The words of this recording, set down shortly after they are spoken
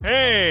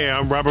Hey,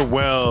 I'm Robert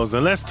Wells,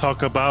 and let's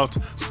talk about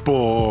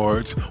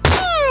sports.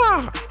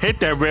 Hit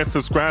that red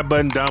subscribe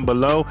button down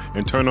below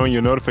and turn on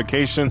your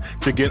notification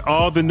to get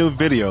all the new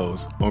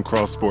videos on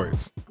Cross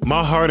Sports.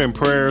 My heart and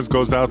prayers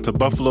goes out to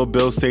Buffalo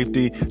Bills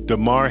safety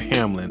Damar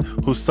Hamlin,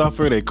 who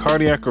suffered a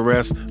cardiac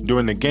arrest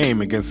during the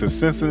game against the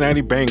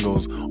Cincinnati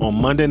Bengals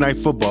on Monday Night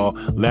Football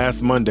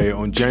last Monday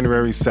on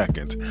January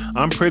 2nd.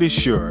 I'm pretty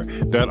sure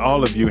that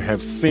all of you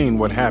have seen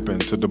what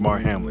happened to Damar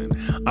Hamlin.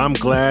 I'm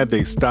glad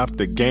they stopped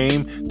the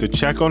game to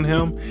check on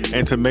him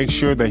and to make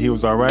sure that he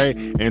was all right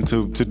and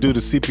to do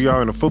the CPR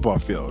on the football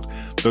field.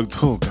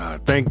 Oh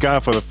God, thank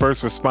God for the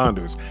first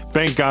responders.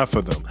 Thank God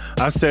for them.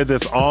 I've said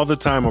this all the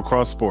time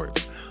across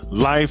sports.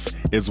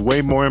 Life is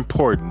way more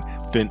important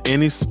than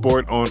any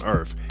sport on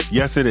earth.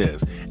 Yes, it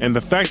is. And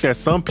the fact that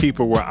some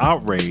people were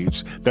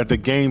outraged that the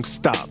game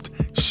stopped,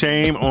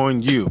 shame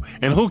on you.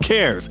 And who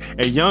cares?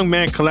 A young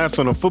man collapsed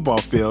on a football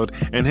field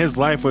and his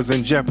life was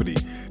in jeopardy.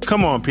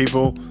 Come on,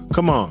 people.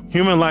 Come on.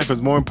 Human life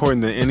is more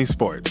important than any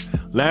sport.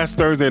 Last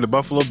Thursday, the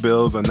Buffalo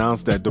Bills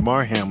announced that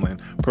Damar Hamlin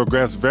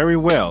progressed very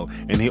well,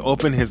 and he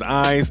opened his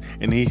eyes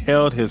and he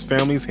held his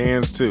family's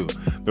hands too.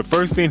 The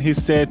first thing he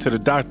said to the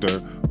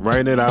doctor,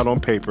 writing it out on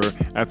paper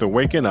after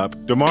waking up,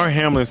 Damar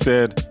Hamlin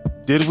said,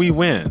 "Did we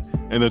win?"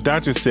 And the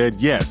doctor said,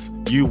 "Yes,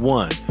 you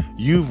won.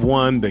 You've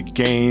won the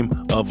game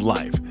of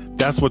life."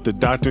 That's what the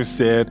doctor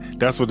said.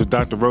 That's what the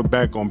doctor wrote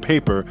back on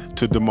paper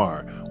to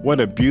Damar. What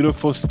a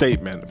beautiful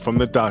statement from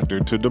the doctor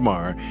to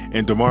Damar,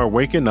 and Damar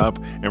waking up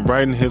and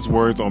writing his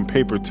words on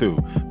paper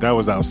too. That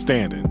was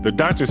outstanding. The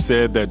doctor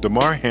said that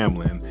Damar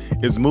Hamlin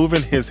is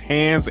moving his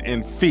hands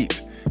and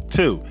feet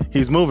too.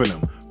 He's moving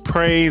them.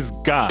 Praise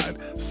God.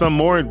 Some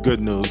more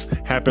good news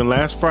happened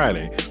last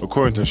Friday,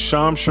 according to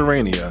Sham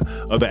Charania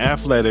of The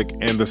Athletic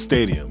and the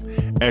Stadium.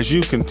 As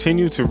you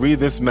continue to read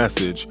this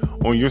message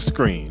on your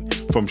screen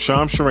from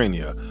Sham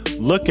Charania,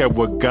 look at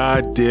what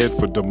God did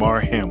for Damar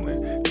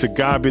Hamlin. To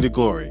God be the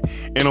glory.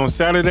 And on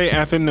Saturday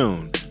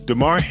afternoon,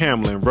 Damar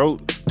Hamlin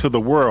wrote to the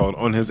world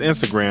on his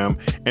Instagram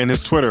and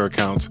his Twitter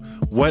accounts,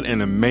 "What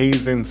an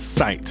amazing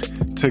sight.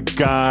 To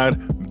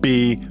God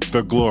be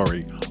the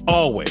glory.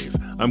 Always.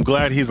 I'm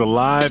glad he's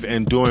alive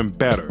and doing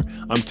better.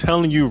 I'm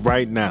telling you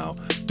right now,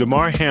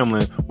 Damar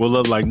Hamlin will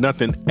look like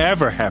nothing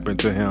ever happened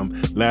to him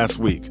last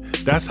week."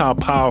 That's how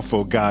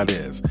powerful God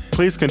is.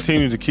 Please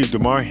continue to keep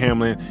Damar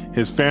Hamlin,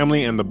 his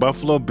family, and the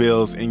Buffalo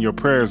Bills in your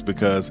prayers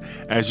because,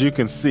 as you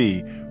can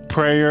see,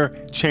 prayer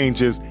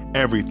changes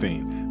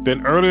everything.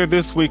 Then earlier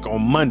this week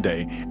on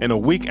Monday, and a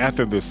week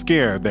after the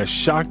scare that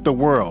shocked the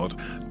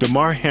world,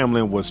 Damar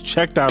Hamlin was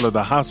checked out of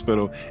the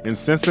hospital in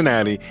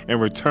Cincinnati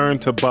and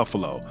returned to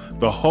Buffalo.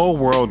 The whole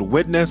world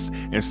witnessed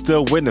and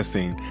still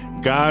witnessing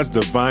God's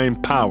divine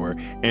power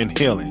and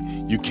healing.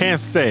 You can't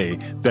say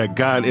that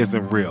God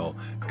isn't real.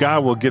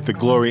 God will get the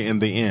glory in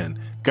the end.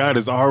 God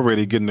is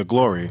already getting the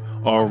glory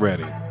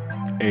already.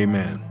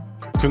 Amen.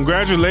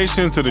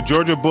 Congratulations to the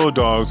Georgia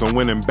Bulldogs on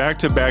winning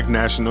back-to-back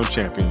national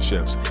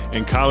championships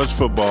in college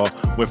football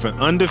with an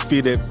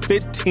undefeated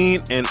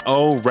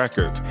 15-0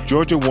 record.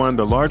 Georgia won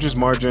the largest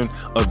margin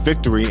of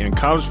victory in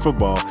college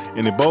football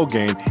in a bowl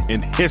game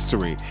in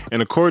history.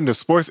 And according to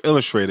Sports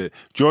Illustrated,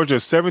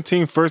 Georgia's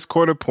 17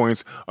 first-quarter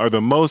points are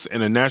the most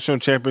in a national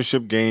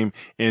championship game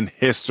in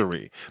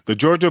history. The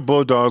Georgia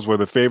Bulldogs were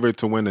the favorite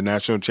to win the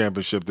national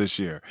championship this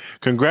year.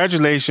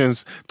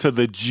 Congratulations to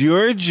the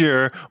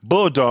Georgia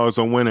Bulldogs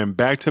on winning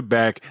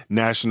back-to-back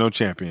national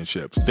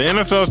championships. The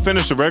NFL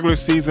finished the regular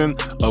season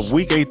of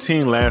Week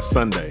 18 last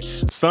Sunday.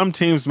 Some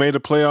teams made the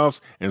playoffs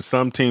and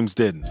some teams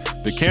didn't.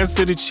 The Kansas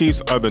City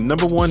Chiefs are the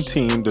number one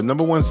team, the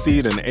number one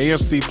seed in the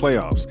AFC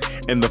playoffs,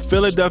 and the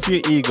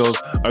Philadelphia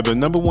Eagles are the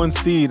number one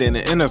seed in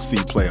the NFC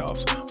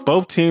playoffs.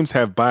 Both teams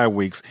have bye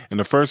weeks in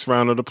the first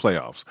round of the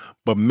playoffs,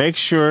 but make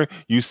sure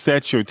you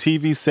set your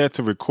TV set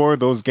to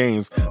record those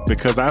games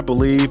because I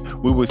believe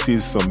we will see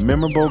some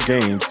memorable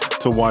games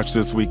to watch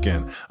this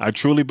weekend. I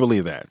truly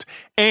believe that.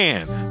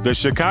 And the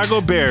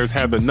Chicago Bears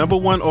have the number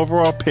one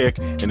overall pick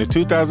in the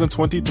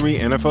 2023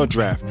 NFL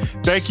Draft.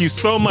 Thank you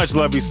so much,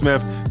 Lovie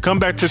Smith. Come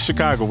back to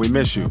Chicago. We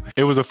miss you.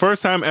 It was the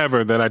first time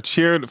ever that I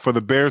cheered for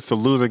the Bears to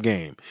lose a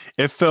game.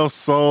 It felt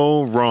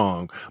so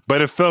wrong,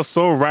 but it felt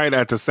so right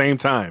at the same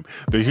time.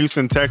 The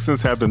Houston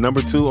Texans have the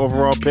number 2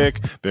 overall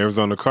pick. The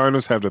Arizona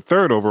Cardinals have the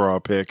 3rd overall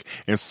pick,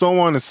 and so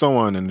on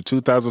in the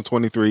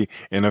 2023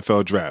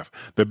 NFL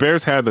Draft. The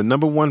Bears had the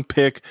number 1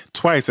 pick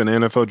twice in the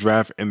NFL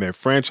Draft in their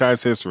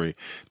franchise history.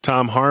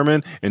 Tom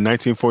Harmon in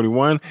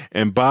 1941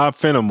 and Bob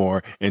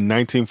Fenimore in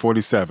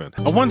 1947.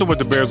 I wonder what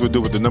the Bears would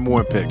do with the number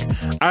 1 pick.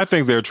 I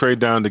think they'll trade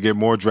down to get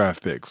more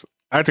draft picks.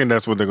 I think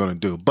that's what they're going to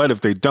do. But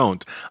if they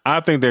don't, I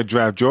think they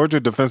draft Georgia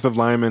defensive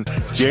lineman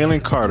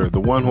Jalen Carter, the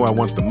one who I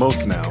want the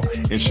most now,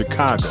 in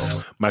Chicago.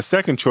 My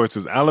second choice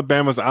is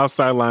Alabama's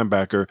outside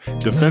linebacker,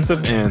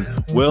 defensive end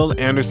Will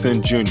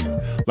Anderson Jr.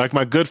 Like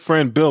my good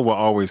friend Bill will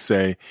always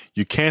say,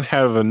 you can't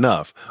have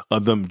enough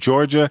of them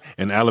Georgia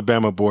and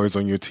Alabama boys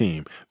on your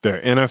team.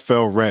 They're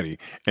NFL ready.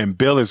 And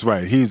Bill is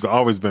right. He's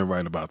always been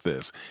right about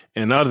this.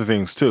 And other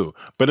things too.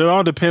 But it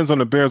all depends on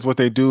the Bears what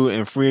they do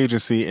in free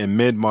agency in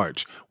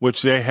mid-March,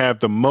 which they have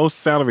the most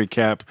salary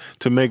cap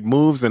to make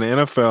moves in the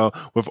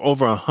NFL with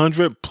over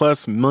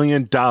 $100+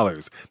 million.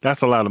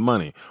 That's a lot of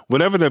money.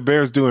 Whatever the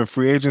Bears do in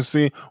free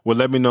agency will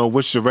let me know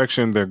which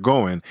direction they're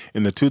going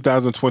in the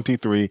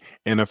 2023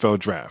 NFL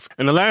Draft.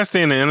 And the last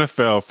day in the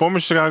NFL, former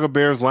Chicago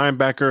Bears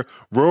linebacker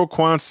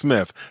Roquan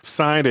Smith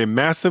signed a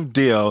massive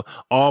deal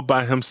all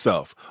by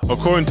himself.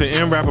 According to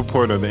Ian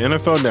Rappaport of the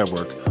NFL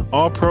Network,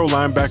 All-Pro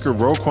linebacker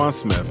Roquan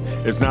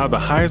Smith is now the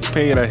highest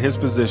paid at his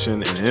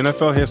position in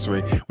NFL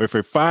history with a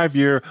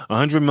 5-year,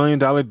 $100 million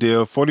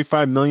deal,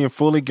 $45 million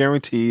fully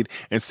guaranteed,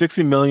 and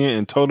 $60 million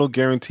in total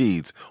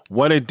guarantees.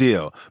 What a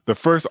deal. The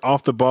first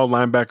off-the-ball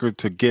linebacker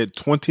to get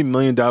 $20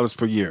 million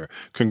per year.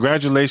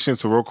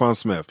 Congratulations to Roquan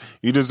Smith.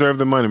 You deserve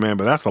the money, man,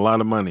 but that's a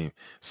lot of money.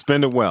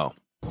 Spend it well.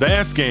 The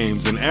S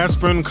Games in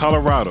Aspen,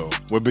 Colorado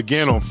will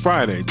begin on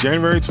Friday,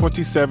 January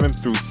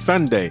 27th through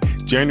Sunday,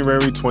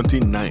 January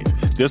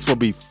 29th. This will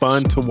be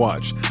fun to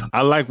watch.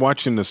 I like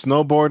watching the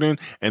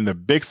snowboarding and the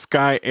Big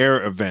Sky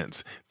Air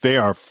events. They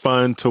are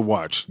fun to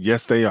watch.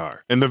 Yes, they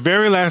are. And the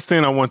very last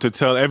thing I want to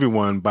tell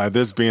everyone by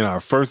this being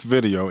our first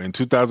video in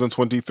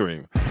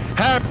 2023.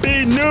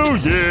 Happy New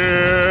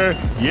Year!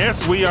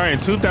 Yes, we are in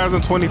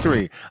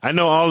 2023. I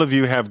know all of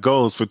you have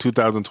goals for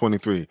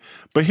 2023,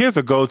 but here's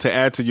a goal to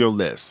add to your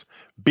list.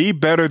 Be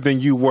better than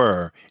you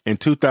were in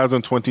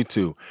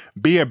 2022.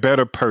 Be a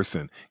better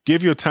person.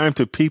 Give your time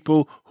to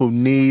people who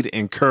need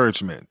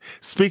encouragement.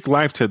 Speak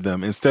life to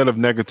them instead of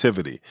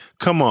negativity.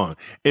 Come on,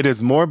 it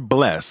is more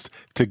blessed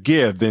to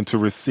give than to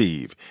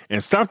receive.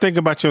 And stop thinking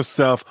about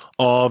yourself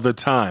all the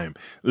time.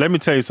 Let me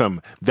tell you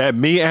something. That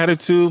me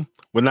attitude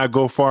will not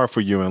go far for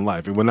you in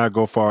life. It will not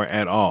go far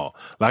at all.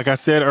 Like I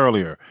said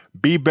earlier,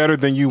 be better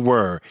than you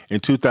were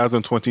in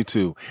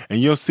 2022, and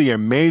you'll see a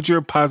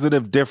major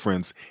positive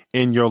difference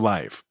in your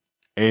life.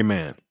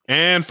 Amen.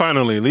 And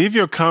finally, leave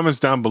your comments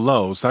down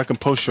below so I can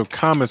post your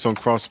comments on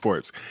Cross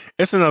Sports.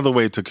 It's another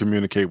way to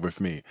communicate with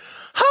me.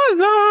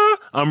 Holla!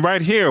 I'm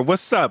right here.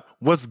 What's up?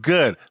 What's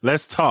good?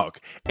 Let's talk.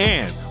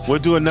 And we'll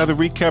do another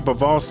recap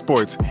of all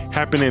sports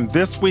happening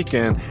this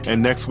weekend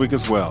and next week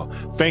as well.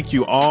 Thank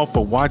you all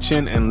for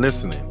watching and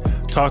listening.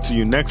 Talk to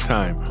you next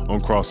time on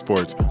Cross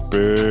Sports.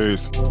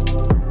 Peace.